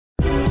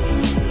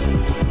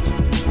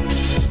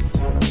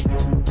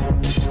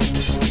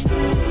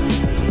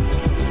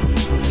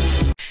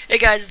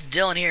guys, it's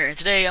Dylan here, and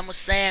today I'm with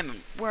Sam,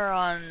 and we're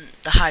on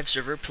the Hive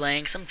server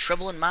playing some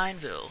Trouble in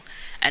MineVille.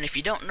 And if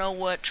you don't know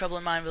what Trouble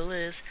in MineVille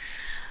is,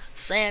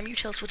 Sam, you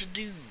tell us what to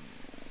do.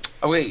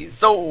 Okay,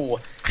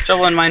 so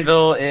Trouble in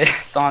MineVille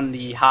is on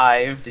the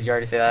Hive. Did you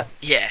already say that?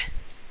 Yeah.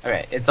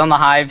 Okay, it's on the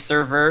Hive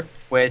server,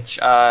 which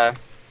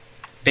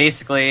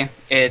basically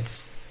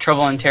it's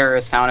Trouble in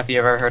Terrorist Town, if you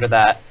ever heard of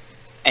that.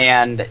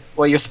 And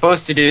what you're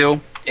supposed to do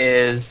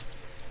is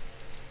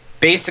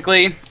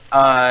basically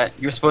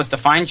you're supposed to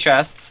find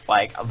chests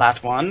like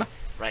that one,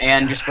 Right.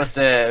 and you're supposed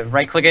to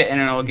right-click it,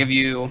 and it'll give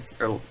you,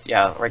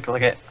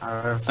 right-click it.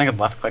 I was thinking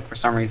left-click for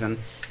some reason,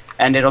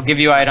 and it'll give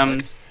you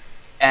items.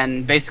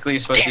 And basically, you're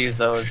supposed to use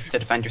those to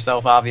defend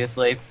yourself,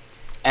 obviously.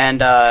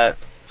 And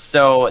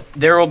so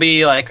there will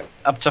be like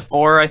up to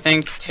 4, I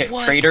think,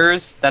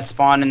 traders that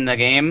spawn in the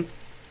game.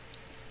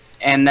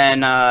 And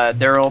then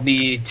there will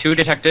be 2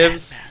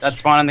 detectives that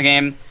spawn in the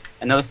game,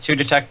 and those 2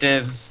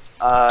 detectives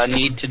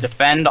need to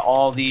defend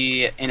all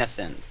the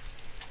innocents.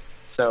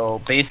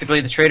 So basically,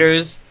 the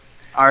traders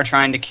are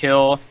trying to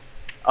kill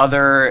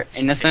other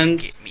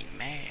innocents. Get me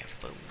mad,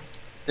 fool.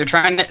 The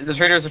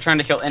traders are trying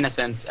to kill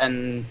innocents,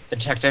 and the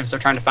detectives are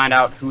trying to find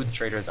out who the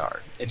traders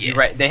are. If you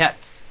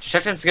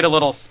detectives get a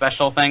little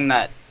special thing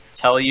that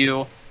tell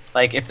you,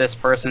 like, if this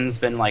person's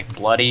been like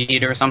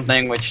bloodied or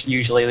something, which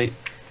usually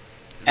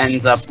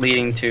ends up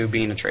leading to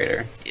being a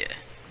traitor. Yeah.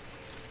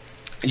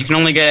 And you can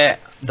only get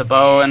the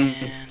bow and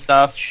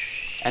stuff,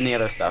 and the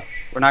other stuff.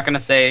 We're not gonna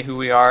say who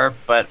we are,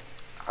 but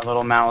our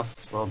little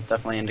mouse will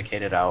definitely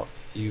indicate it out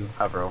if you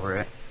hover over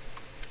it.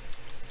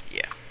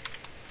 Yeah.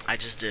 I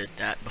just did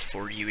that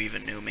before you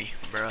even knew me,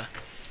 bruh.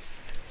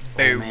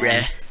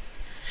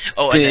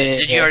 Oh, and then,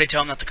 did you already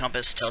tell him that the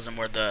compass tells him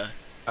where the...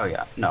 Oh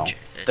yeah, no.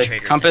 The The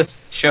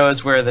compass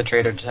shows where the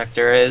traitor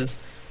detector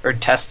is, or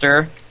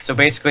tester. So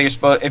basically,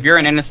 if you're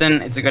an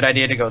innocent, it's a good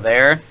idea to go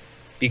there,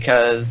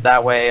 because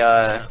that way,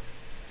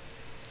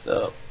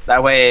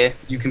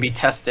 you can be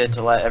tested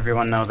to let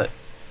everyone know that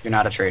you're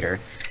not a traitor.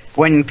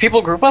 When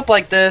people group up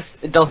like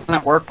this, it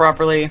doesn't work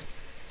properly,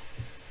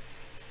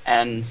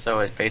 and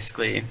so it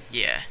basically...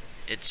 Yeah,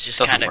 it's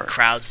just kind of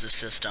crowds the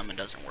system and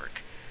doesn't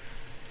work.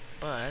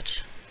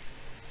 But...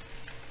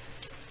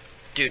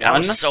 Dude, I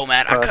was so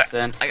mad. At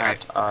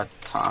a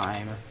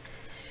time.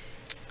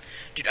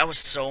 Dude, I was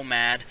so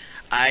mad.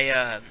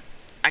 I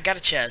got a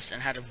chest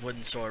and had a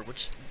wooden sword,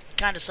 which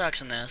kind of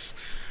sucks in this.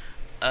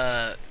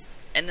 And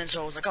then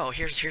so I was like, oh,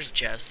 here's a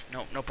chest.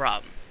 No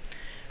problem.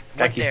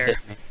 Right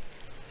there.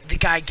 The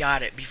guy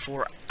got it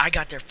before I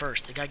got there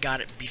first. The guy got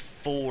it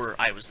before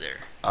I was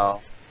there.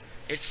 Oh.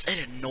 It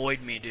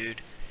annoyed me,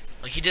 dude.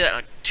 Like, he did that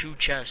like 2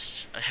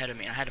 chests ahead of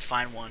me, and I had to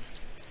find one.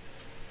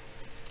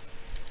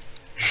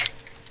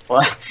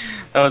 Well,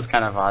 that was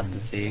kind of odd to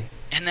see.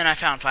 And then I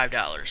found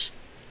 $5.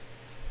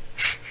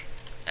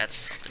 That's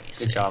something you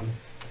say. Good job.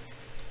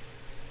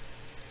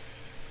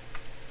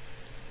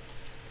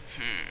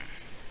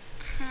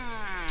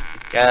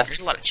 Guess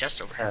there's a lot of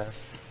chests over here.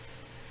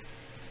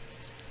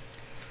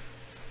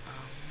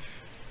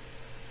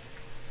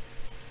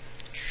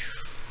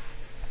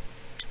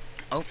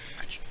 Oh,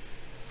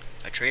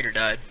 my trader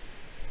died.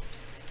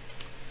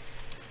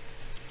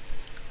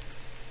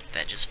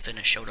 That just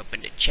showed up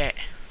in the chat.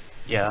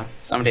 Yeah,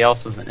 somebody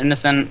else was an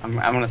innocent. I'm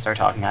gonna start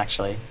talking,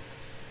 actually.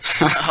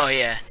 Oh,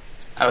 yeah.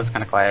 I was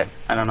kind of quiet.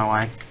 I don't know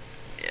why.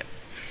 Yep.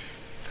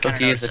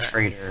 Cookie is a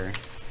traitor.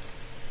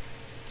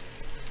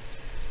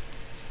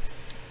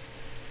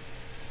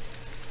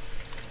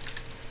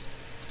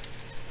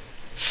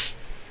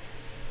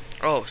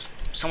 Oh,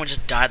 someone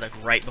just died like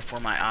right before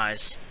my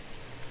eyes.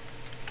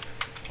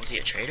 Was he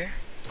a traitor?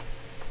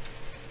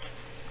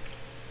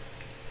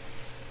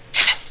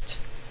 Test.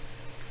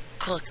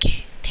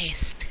 Cookie.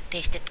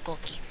 Tasted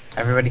cookie.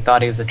 Everybody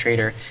thought he was a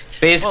traitor. It's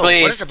basically...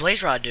 Whoa, what does a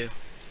blaze rod do?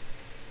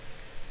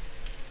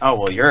 Oh,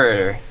 well,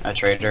 you're a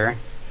traitor.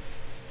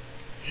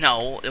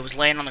 No, it was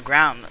laying on the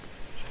ground.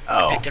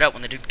 Oh. I picked it up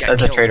when the dude got killed.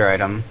 That's a traitor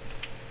item.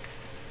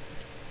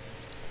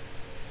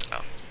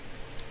 Oh.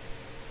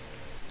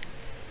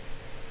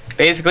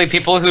 Basically,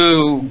 people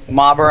who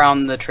mob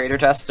around the traitor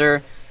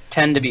tester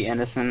tend to be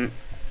innocent.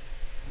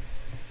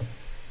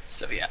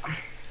 So, yeah.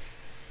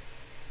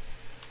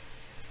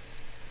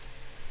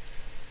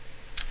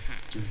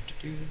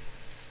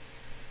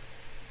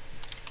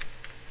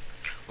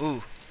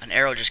 Ooh, an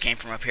arrow just came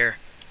from up here.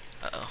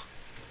 Uh-oh.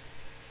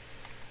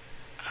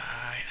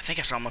 I think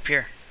I saw him up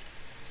here.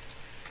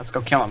 Let's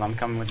go kill him. I'm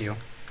coming with you.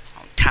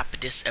 On top of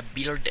this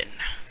building.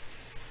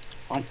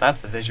 Well,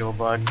 that's a visual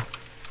bug.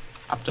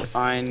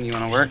 Optifine, you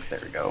want to work?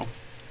 There we go.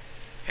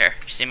 Here,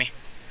 you see me?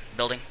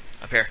 Building?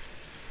 Up here.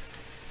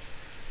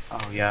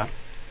 Oh, yeah.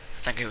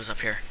 I think it was up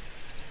here.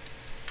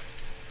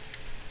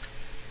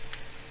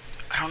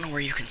 I don't know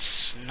where you can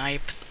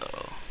snipe,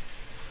 though.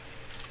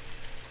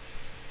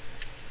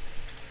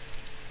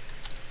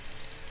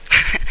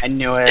 I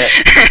knew it.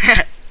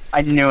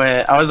 I knew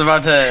it. I was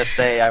about to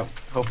say, I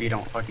hope you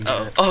don't fucking do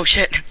it. Oh,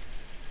 shit.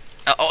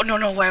 Oh,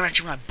 no, why aren't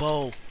you my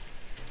bow?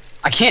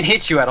 I can't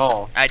hit you at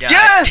all. I died.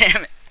 Yes!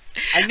 Damn it.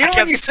 I knew kept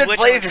when you said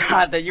switching Blaze between-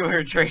 Rod that you were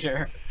a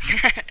traitor.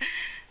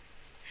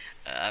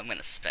 I'm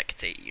gonna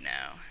spectate you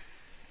now.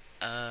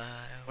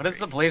 What does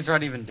the Blaze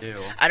Rod even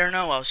do? I don't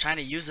know. I was trying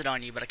to use it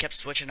on you, but I kept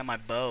switching to my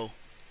bow.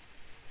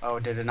 Oh,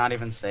 did it not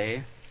even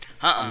say?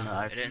 On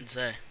the It didn't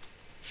say.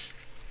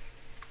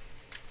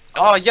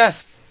 Oh,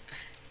 yes!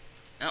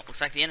 Oh, looks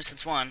like the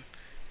innocence won.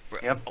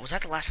 Yep. Was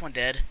that the last one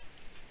dead?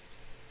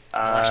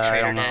 last I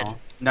traitor don't dead?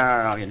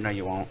 know. No,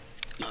 you won't.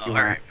 Oh, You won't.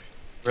 alright.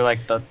 We're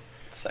like the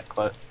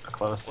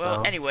close Well,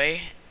 though.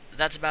 anyway,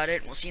 that's about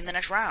it. We'll see you in the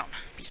next round.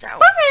 Peace out.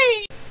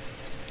 Bye!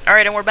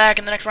 Alright, and we're back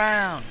in the next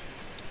round.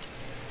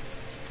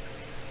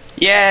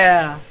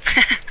 Yeah!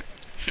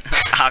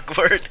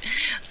 Awkward.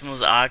 It's the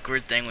most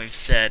awkward thing we've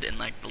said in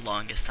like the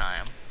longest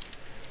time.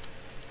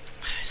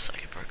 I suck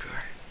at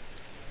parkour.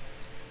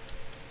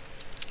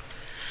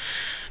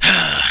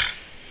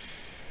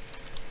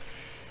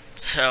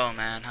 So,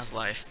 man, how's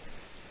life?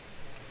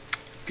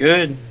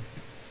 Good.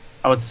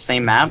 Oh, it's the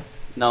same map?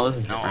 No, this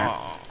is No, different.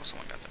 oh,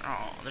 someone got there.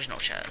 Oh, there's no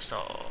chest.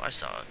 Oh, I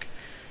suck.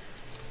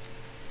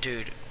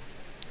 Dude,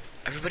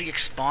 everybody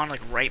gets spawned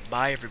like right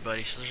by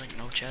everybody, so there's like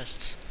no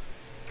chests.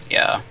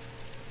 Yeah.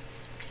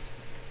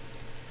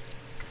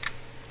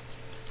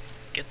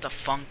 Get the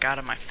funk out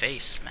of my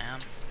face,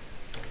 man.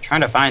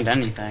 Trying to find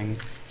anything.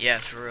 Yeah,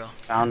 for real.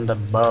 Found a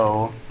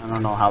bow. I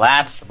don't know how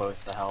that's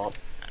supposed to help.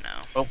 I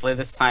know. Hopefully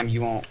this time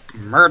you won't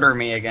murder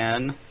me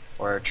again.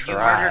 Or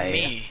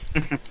try.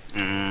 You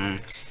murdered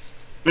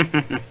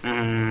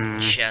me.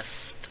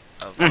 Chest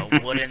of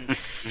a wooden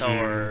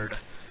sword.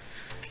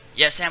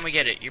 Yeah, Sam, we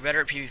get it. You're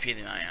better at PvP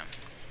than I am.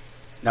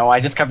 No, I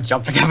just kept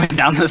jumping up and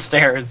down the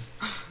stairs.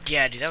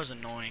 Yeah, dude, that was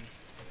annoying.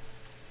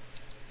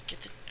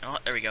 Get the... Oh,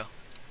 there we go.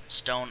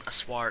 Stone, a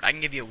sword. I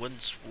can give you a wooden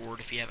sword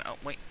if you haven't... Oh,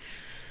 wait.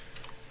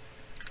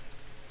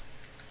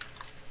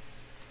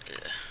 Ugh.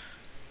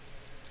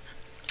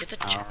 Get the...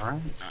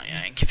 Alright. Oh,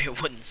 yeah, I can give you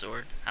a wooden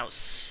sword. That was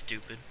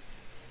stupid.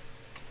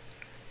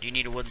 Do you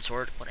need a wooden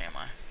sword? What am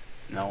I?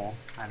 No,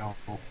 I don't.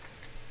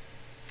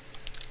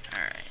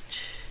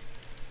 Alright.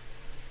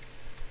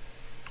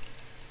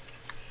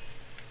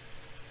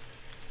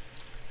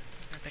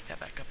 I'm gonna pick that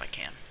back up. I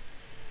can.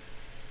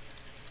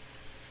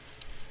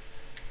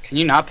 Can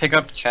you not pick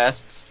up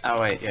chests?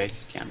 Oh wait,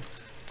 yes you can.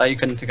 Thought you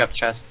couldn't pick up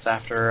chests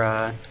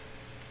after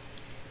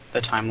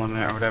the time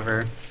limit or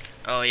whatever.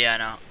 Oh, yeah,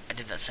 no. I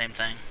did that same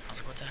thing. I was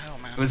like, what the hell,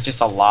 man? It was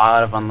just a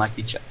lot of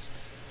unlucky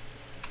chests.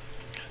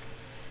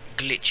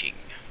 Glitching.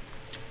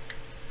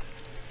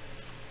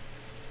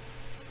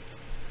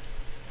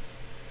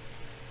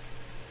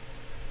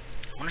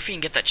 I wonder if you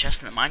can get that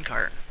chest in the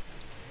minecart.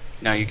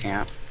 No, you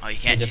can't. Oh, you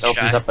It can't. just You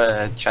opens try? up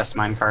a chest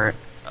minecart.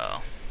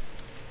 Oh.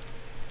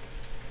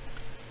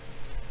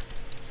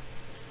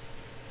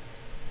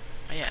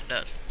 Oh, yeah, it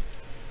does.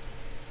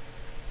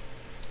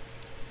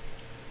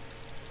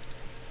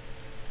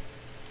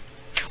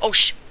 Oh,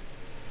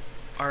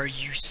 Are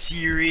you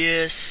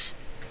serious?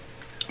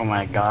 Oh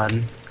my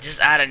god.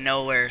 Just out of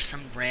nowhere,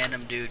 some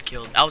random dude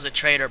killed. I was a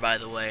traitor, by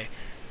the way.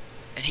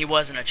 And he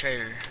wasn't a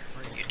traitor.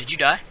 Did you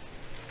die?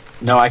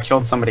 No, I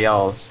killed somebody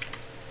else.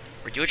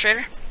 Were you a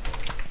traitor?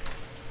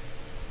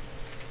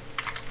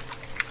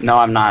 No,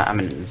 I'm not. I'm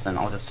an innocent.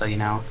 I'll just tell you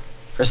now.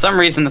 For some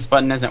reason, this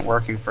button isn't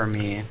working for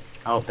me.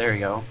 Oh, there you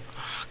go.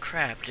 Oh,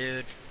 crap,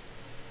 dude.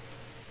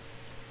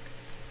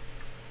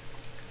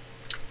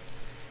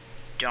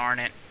 Darn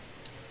it.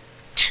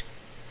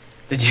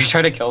 Did you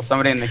try to kill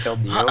somebody and they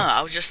killed you?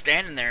 I was just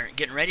standing there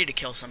getting ready to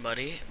kill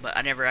somebody, but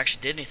I never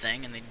actually did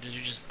anything, and they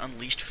just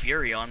unleashed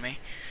fury on me.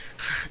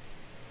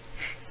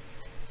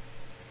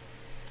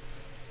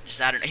 Just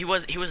out of, he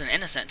was an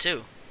innocent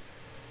too.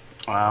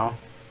 Wow.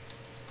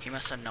 He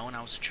must have known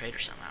I was a traitor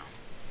somehow.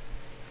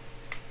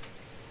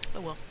 Oh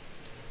well.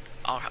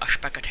 I'll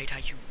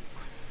spectate you.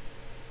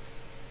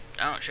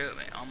 Don't shoot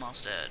me.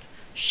 Almost dead.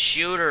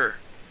 Shooter.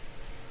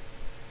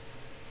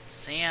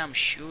 Sam,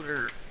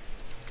 shooter.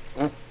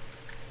 Oh.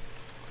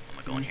 I'm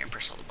gonna go in here and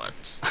press all the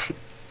buttons.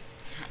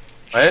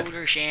 What?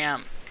 Shooter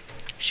Sham.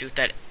 Shoot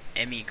that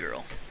Emmy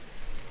girl.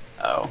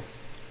 Oh.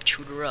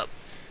 Shoot her up.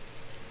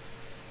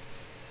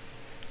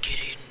 Get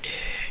in there.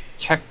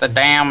 Check the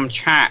damn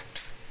chat.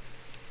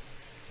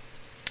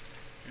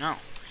 No,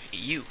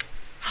 you.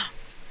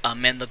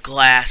 I'm in the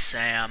glass,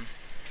 Sam.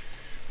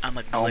 I'm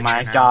a glitcher Oh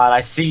my now. god,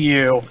 I see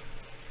you.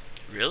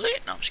 Really?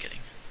 No, I'm just kidding.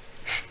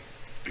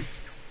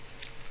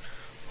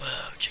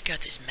 Whoa, check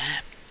out this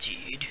map,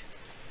 dude.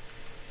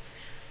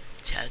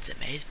 Sounds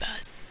amazing.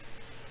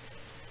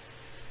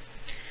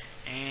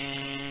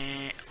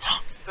 And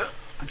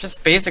I'm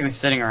just basically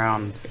sitting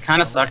around. It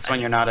kind of sucks when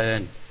you're not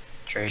a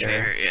trader.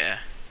 trader, yeah.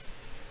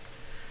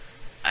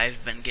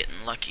 I've been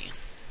getting lucky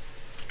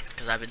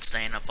because I've been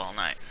staying up all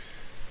night.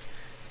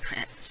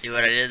 See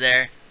what I did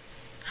there?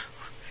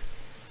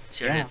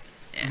 See what I Yeah. did?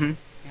 Yeah. Mhm.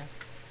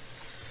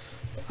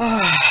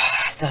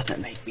 Yeah. It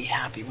doesn't make me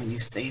happy when you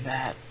say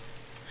that.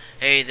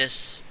 Hey,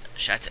 this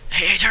shot.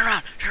 Hey, turn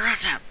around,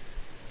 Sam.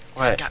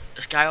 What?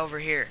 This guy over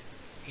here.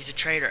 He's a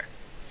traitor.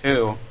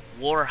 Who?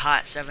 War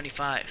Hot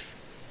 75.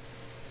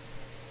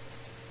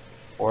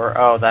 Or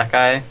oh, that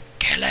guy?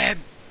 Kill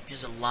him. He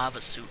has a lava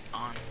suit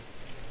on.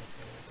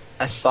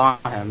 I saw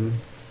him.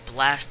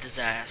 Blast his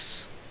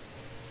ass.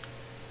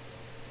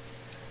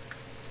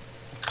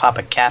 Pop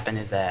a cap in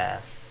his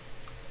ass.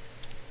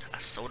 A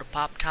soda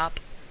pop top.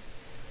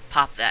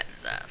 Pop that in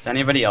his Is ass.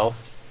 anybody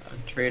else a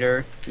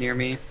trader near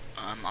me?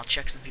 I'll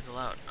check some people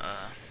out.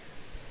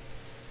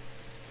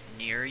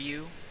 Near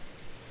you?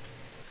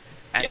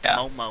 At Yeah.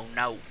 Momo,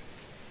 no.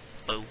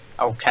 Boo.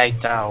 Okay,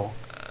 Dow.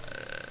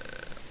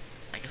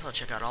 I guess I'll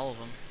check out all of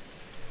them.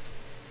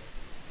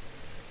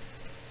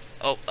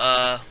 Oh,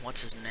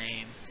 what's his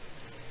name?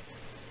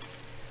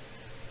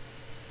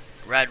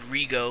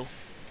 Rodrigo.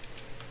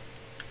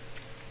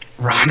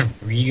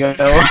 Rodrigo?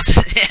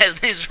 Yeah,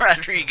 his name's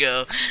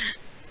Rodrigo.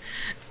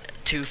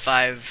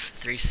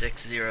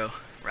 25360.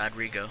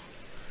 Rodrigo.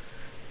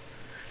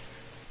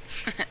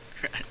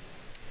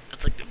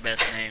 That's like the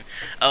best name.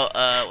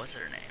 Oh, what's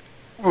her name?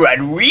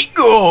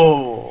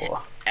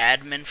 Rodrigo!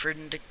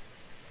 Adminford.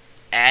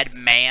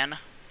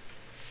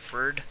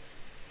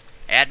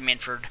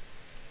 Adminford.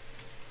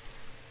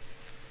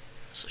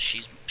 So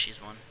she's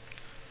one.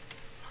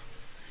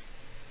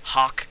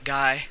 Hawk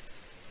guy.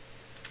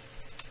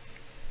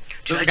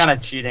 Dude, This is kind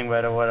of cheating,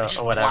 but I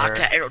just whatever. blocked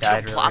that arrow. Dude,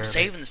 Died really I'm early.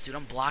 saving this dude.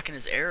 I'm blocking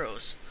his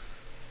arrows.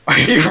 Are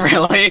you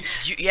really?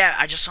 Yeah,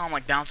 I just saw him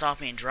like bounce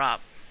off me and drop.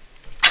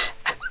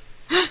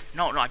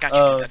 No, I got you.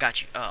 Dude. I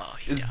got you. Oh,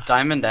 Is yeah.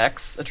 Diamond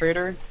X a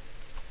trader?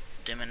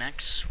 Demon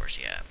X? Where's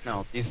he at?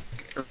 No, these...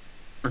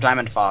 Or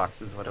Diamond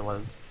Fox is what it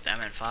was.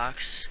 Diamond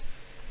Fox?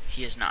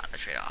 He is not a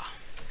trader. Ah.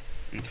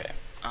 Okay.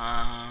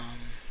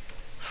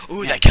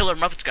 Ooh, Yeah. that Killer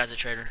Muppets guy's a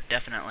trader.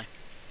 Definitely.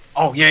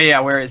 Oh, yeah,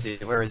 where is he?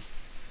 Where is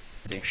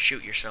he?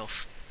 Shoot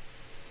yourself.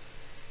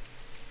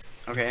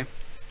 Okay.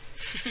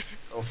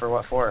 Oh, for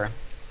what for?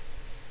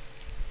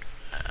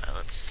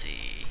 Let's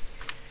see.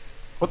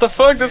 What the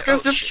fuck? This Okay,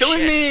 guy's just killing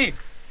shit. me!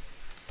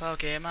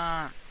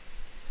 Pokemon.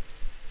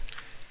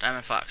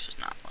 Diamond Fox was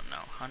not one, no.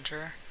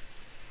 Hunter.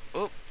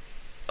 Oh.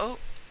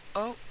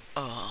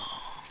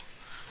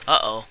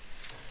 Uh-oh.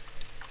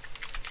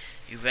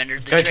 You've entered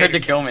This the guy tried to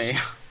trader kill test. me.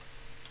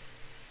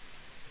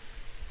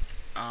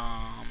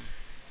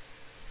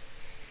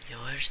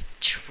 Yours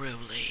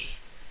truly.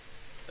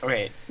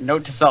 Okay,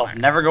 note to self,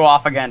 never go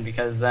off again,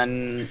 because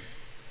then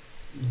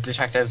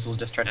detectives will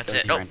just try to That's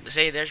kill it. you. Oh, right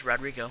say there's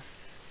Rodrigo.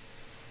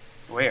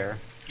 Where?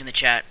 In the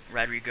chat,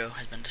 Rodrigo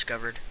has been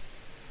discovered.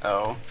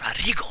 Oh.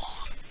 Rodrigo!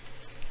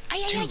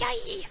 Dude.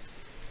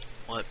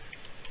 What?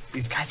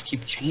 These guys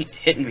keep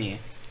hitting me.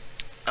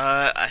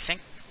 I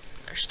think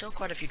there's still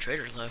quite a few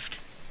traders left.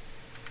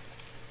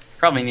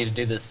 Probably need to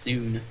do this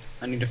soon.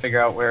 I need to figure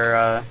out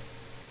where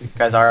these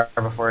guys are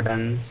before it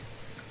ends.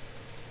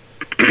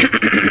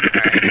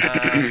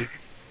 Alright,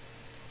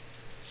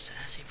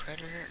 Sassy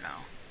Predator? No.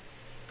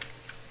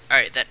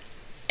 Alright, that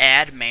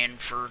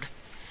Admanford.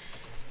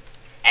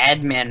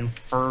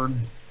 Admanford.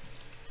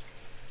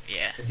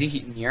 Yeah. Is he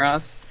near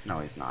us? No,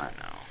 he's not.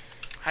 No.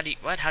 How do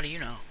you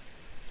know?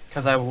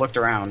 Because I looked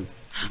around.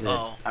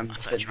 Oh, I I'm thought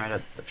sitting you- right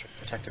at the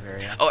detective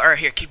area. Oh, alright,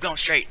 here, keep going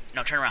straight.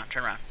 No, turn around.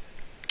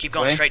 Keep This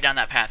going way? straight down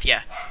that path,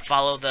 yeah.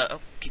 Follow the...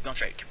 Oh, keep going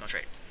straight.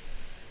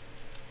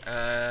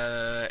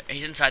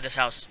 He's inside this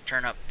house.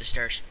 Turn up the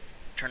stairs.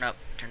 Turn up.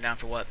 Turn down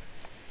for what?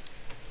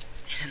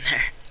 He's in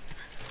there.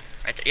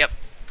 Right there, yep.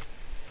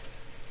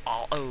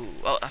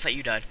 Oh, I thought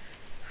you died.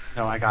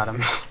 No, I got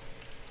him.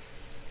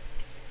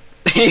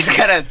 He's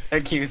gonna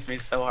accuse me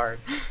so hard.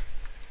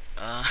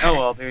 Oh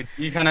well, dude.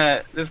 You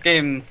kinda... This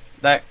game...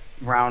 That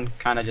round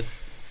kinda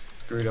just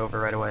screwed over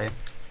right away.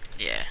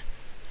 Yeah.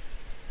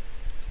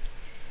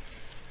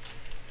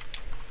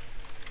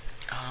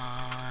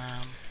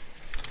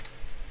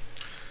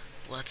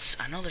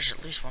 I know there's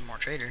at least one more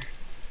trader.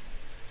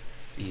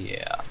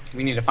 Yeah.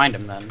 We need to find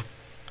him then.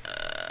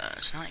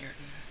 It's not your...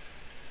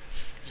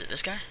 Is it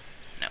this guy?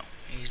 No,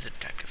 he's the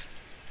detective.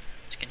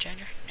 Skin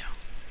changer? No.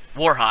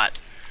 Warhot.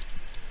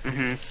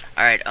 Mm-hmm.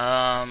 Alright,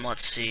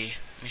 let's see.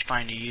 Let me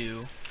find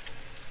you.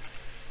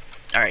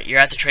 Alright, you're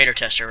at the trader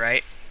tester,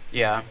 right?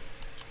 Yeah.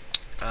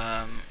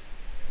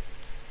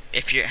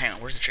 If you're... Hang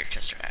on, where's the trader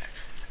tester at?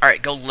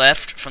 Alright, go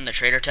left from the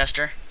trader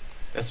tester.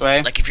 This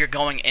way? Like, if you're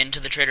going into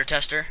the trader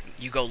tester,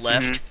 you go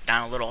left,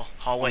 down a little Oh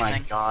hallway my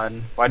thing.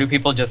 god. Why do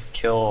people just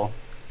kill...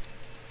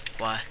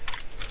 Why?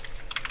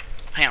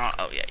 Hang on,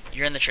 oh yeah,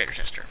 you're in the trader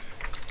tester.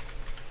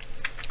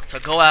 So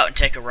go out and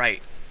take a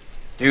right.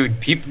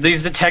 Dude,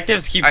 these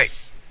detectives keep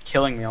Alright.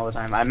 killing me all the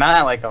time. I'm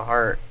at like a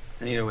heart.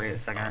 I need to wait a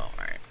second. Oh,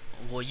 alright.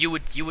 Well, you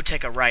would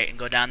take a right and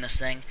go down this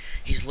thing.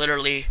 He's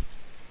literally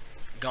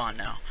gone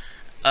now.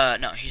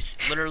 No, he's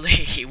literally...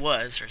 he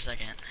was for a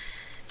second.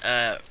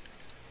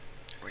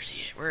 Where's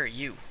he at? Where are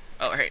you?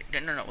 Oh, alright.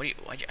 No. What do you...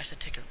 I said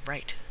take a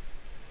right.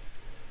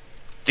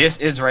 This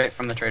is right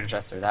from the trader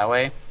tester. That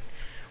way?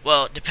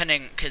 Well,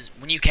 depending... Because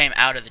when you came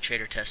out of the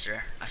trader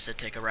tester, I said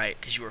take a right,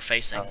 because you were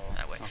facing Oh,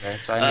 that way. okay,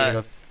 so I need to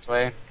go this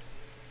way.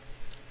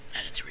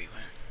 And it's rewind.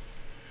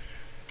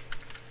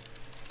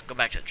 Go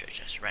back to the trader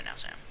tester right now,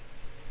 Sam.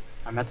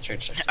 I'm at the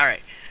trader tester.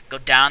 Alright. Go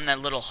down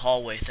that little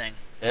hallway thing.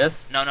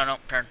 This? No.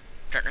 Turn.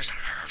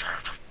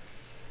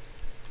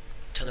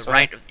 To To This the way?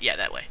 right. Yeah,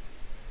 that way.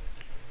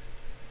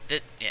 Yeah.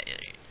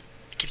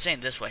 I keep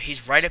saying this way.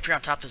 He's right up here on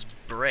top of this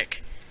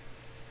brick.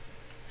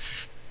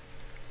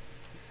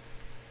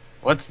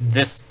 What's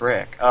this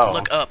brick? Oh.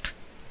 Look up.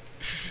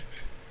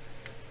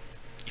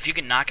 If you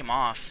can knock him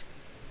off,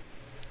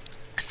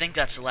 I think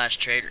that's the last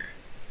trader.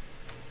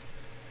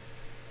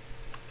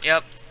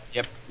 Yep.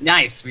 Yep.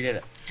 Nice, we did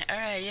it.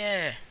 Alright,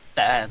 yeah.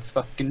 That's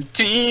fucking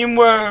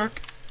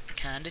teamwork.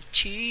 Kinda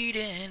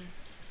cheating.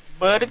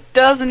 But it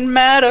doesn't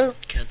matter.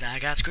 'Cause I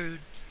got screwed.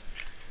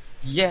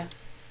 Yeah.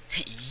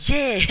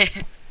 Yeah.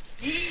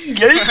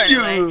 Yeah.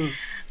 Anyway,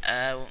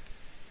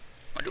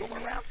 wanna do one more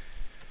round?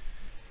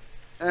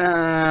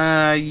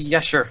 Yeah,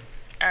 sure.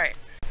 Alright.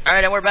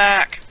 Alright, and we're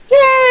back.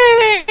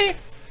 Yay!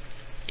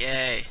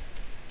 Yay.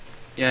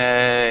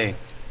 Yay. You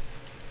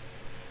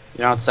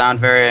don't sound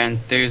very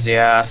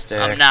enthusiastic.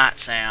 I'm not,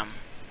 Sam.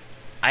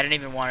 I didn't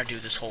even want to do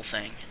this whole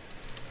thing.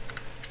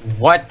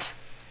 What?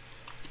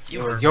 You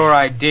It heard was me. your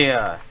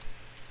idea.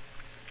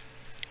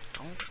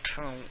 Don't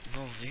tell the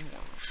viewers.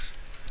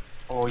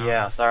 Oh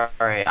yeah,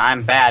 sorry.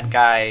 I'm bad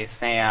guy,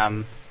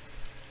 Sam.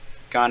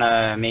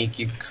 Gonna make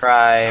you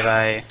cry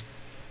by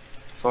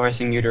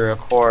forcing you to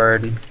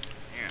record.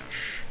 Yes.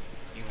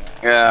 You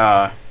are.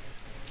 Yeah.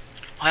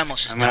 I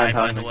almost just I'm gonna died,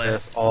 by talk the like way.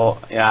 this. Oh,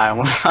 yeah, I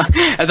almost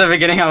at the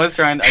beginning I was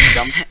trying to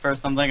jump for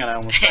something and I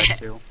almost died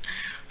too.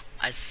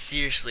 I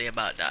seriously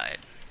about died.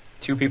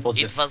 Two people It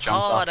just was jumped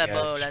off the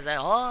horrible. edge. I said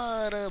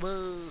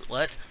horrible.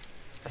 What?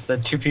 I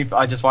said two people.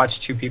 I just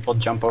watched two people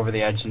jump over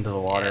the edge into the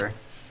water.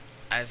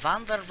 I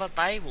wonder what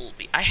I will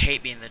be. I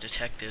hate being the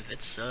detective.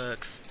 It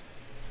sucks.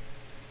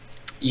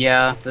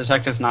 Yeah, the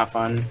detective's not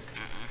fun.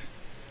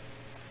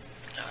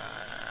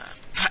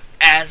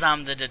 As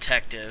I'm the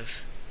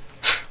detective.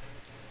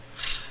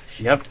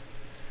 Yep.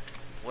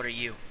 What are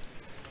you?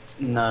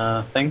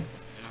 Nothing.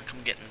 No,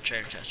 come get in the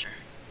trader tester.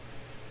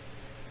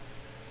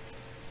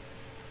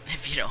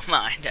 If you don't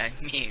mind, I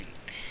mean.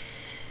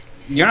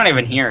 You're not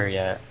even here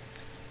yet.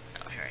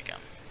 Oh, here I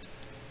come.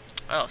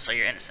 Oh, so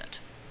you're innocent.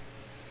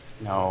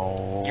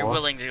 No. You're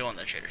willing to go in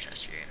the trader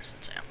tester. You're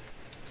innocent, Sam.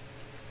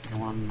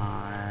 No, I'm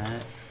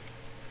not.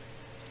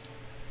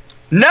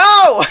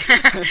 No!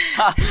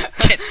 Stop.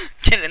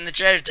 Get in the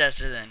trader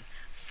tester then.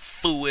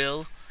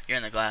 Fool. You're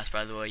in the glass,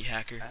 by the way, you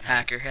hacker.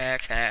 Hacker,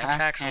 hacks,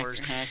 whores.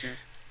 Hacker.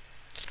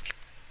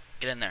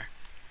 Get in there.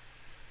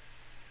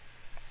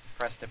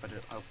 Pressed it, but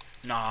it. Oh.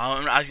 No,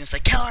 I was gonna say,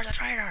 kill her, the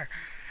traitor!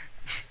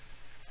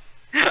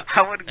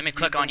 Let me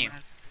click on you.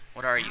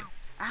 What are you?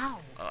 Ow!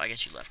 Oh, I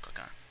guess you left click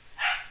on.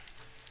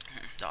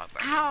 Dog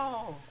bark.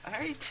 Ow! I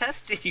already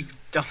tested you,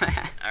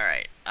 dumbass.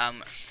 Alright,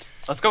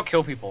 Let's go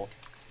kill people.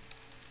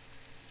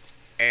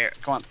 air.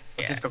 Come on,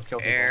 let's just go kill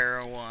people.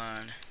 Air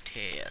one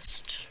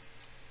test.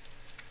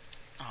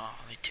 Oh,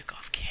 they took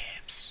off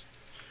caps.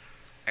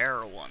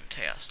 Air one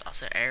test. I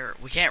said air.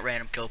 We can't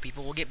random kill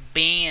people. We'll get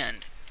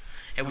banned.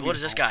 Hey, No, what we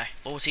is this won't. guy?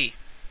 What was he?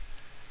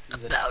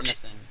 He's About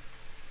innocent.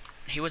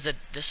 He was a.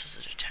 This is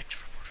a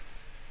detective report.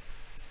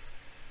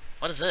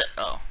 What is it?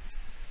 Oh,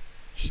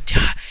 he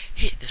died.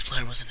 This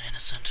player wasn't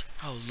innocent.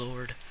 Oh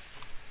Lord.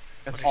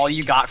 That's What did all he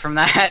you do? got from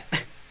that?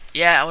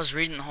 Yeah, I was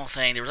reading the whole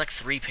thing. There was like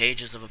 3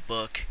 pages of a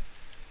book.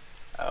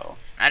 Oh.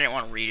 I didn't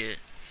want to read it.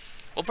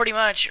 Well, pretty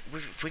much,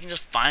 if we can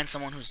just find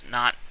someone who's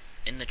not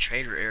in the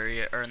trader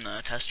area or in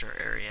the tester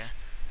area.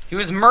 He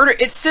was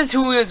murdered. It says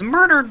who he was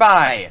murdered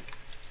by.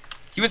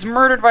 He was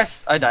murdered by.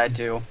 I died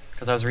too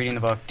because I was reading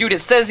the book. Dude, it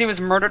says he was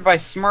murdered by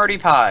Smarty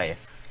Pie.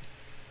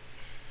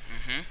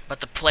 But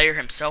the player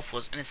himself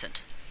was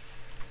innocent.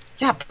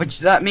 Yeah, but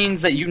that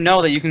means that you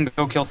know that you can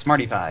go kill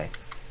Smarty Pie.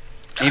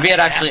 Maybe it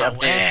actually am updates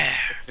aware.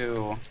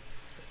 to.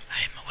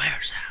 I am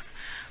aware, Sam.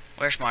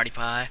 Where's Smarty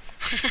Pie?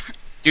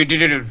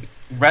 Dude.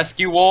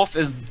 Rescue Wolf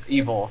is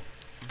evil.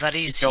 That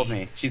She is. killed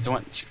me. She's the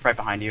one right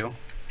behind you.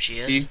 She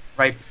is. See?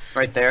 Right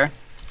there.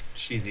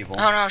 She's evil.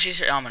 Oh no,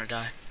 she's. Oh, I'm gonna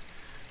die.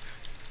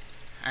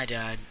 I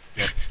died.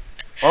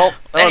 Well,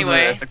 that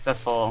Anyway. was a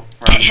successful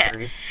round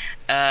 3.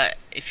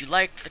 If you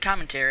liked the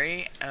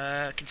commentary,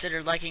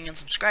 consider liking and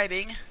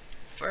subscribing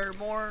for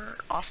more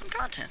awesome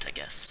content, I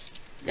guess.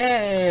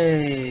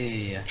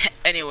 Yay!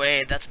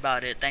 Anyway, that's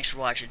about it. Thanks for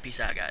watching. Peace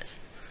out, guys.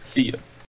 See ya.